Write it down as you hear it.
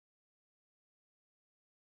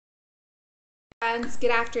Friends, good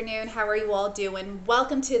afternoon. How are you all doing?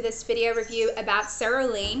 Welcome to this video review about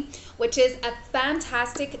SeroLean, which is a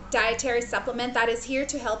fantastic dietary supplement that is here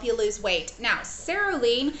to help you lose weight. Now,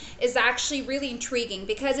 SeroLean is actually really intriguing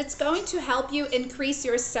because it's going to help you increase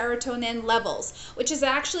your serotonin levels, which is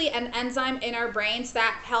actually an enzyme in our brains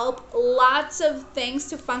that help lots of things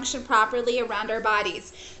to function properly around our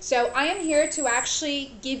bodies. So I am here to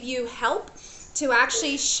actually give you help to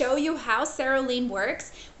actually show you how SeroLean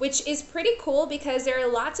works, which is pretty cool because there are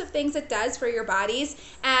lots of things it does for your bodies,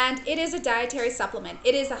 and it is a dietary supplement.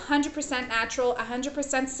 It is 100% natural,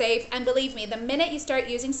 100% safe, and believe me, the minute you start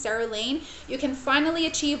using SeroLean, you can finally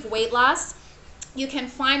achieve weight loss. You can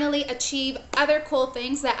finally achieve other cool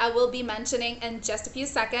things that I will be mentioning in just a few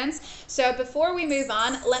seconds. So before we move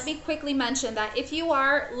on, let me quickly mention that if you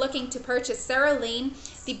are looking to purchase SeroLean,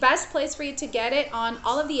 the best place for you to get it on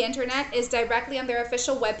all of the internet is directly on their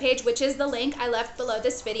official webpage, which is the link I left below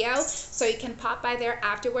this video. So you can pop by there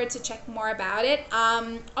afterwards to check more about it.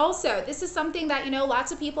 Also, this is something that,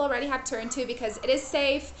 lots of people already have turned to because it is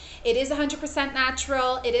safe, it is 100%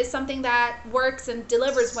 natural, it is something that works and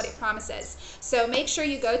delivers what it promises. So make sure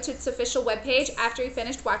you go to its official webpage after you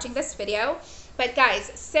finished watching this video. But guys,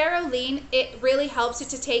 SeroLean, it really helps you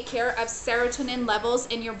to take care of serotonin levels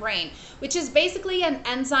in your brain, which is basically an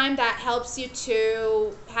enzyme that helps you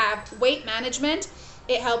to have weight management.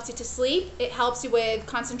 It helps you to sleep. It helps you with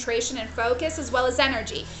concentration and focus as well as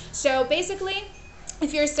energy. So basically,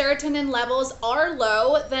 if your serotonin levels are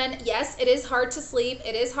low, then yes, it is hard to sleep,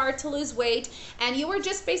 it is hard to lose weight, and you are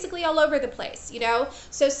just basically all over the place,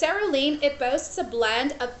 So SeroLean, it boasts a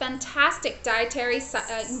blend of fantastic dietary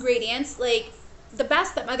ingredients, like the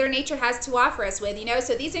best that Mother Nature has to offer us with,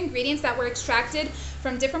 So these ingredients that were extracted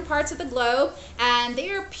from different parts of the globe, and they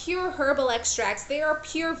are pure herbal extracts. They are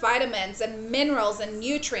pure vitamins and minerals and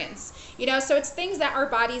nutrients, So it's things that our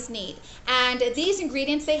bodies need. And these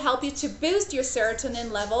ingredients, they help you to boost your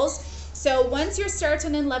serotonin levels. So once your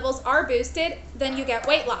serotonin levels are boosted, then you get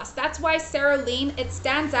weight loss. That's why SeroLean, it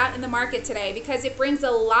stands out in the market today because it brings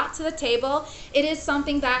a lot to the table. It is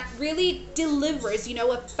something that really delivers,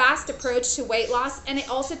 a fast approach to weight loss, and it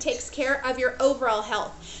also takes care of your overall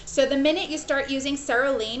health. So the minute you start using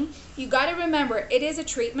SeroLean, you got to remember, it is a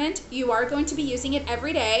treatment. You are going to be using it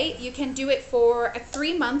every day. You can do it for a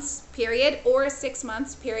 3 months period or a 6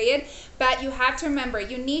 months period, but you have to remember,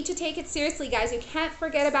 you need to take it seriously, guys. You can't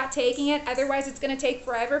forget about taking it, otherwise it's going to take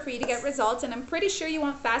forever for you to get results, and I'm pretty sure you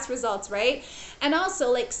want fast results, right? And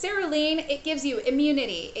also, like SeroLean, it gives you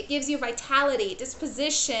immunity, it gives you vitality,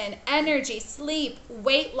 disposition, energy, sleep,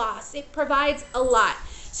 weight loss. It provides a lot.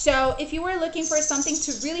 So if you are looking for something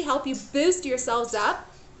to really help you boost yourselves up,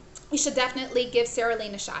 you should definitely give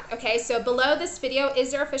SeroLean a shot. Okay, so below this video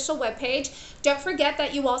is their official webpage. Don't forget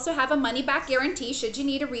that you also have a money-back guarantee should you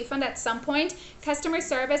need a refund at some point. Customer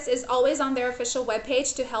service is always on their official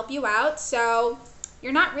webpage to help you out, so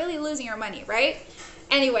you're not really losing your money, right?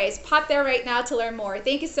 Anyways, pop there right now to learn more.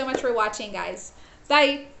 Thank you so much for watching, guys.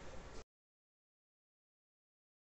 Bye.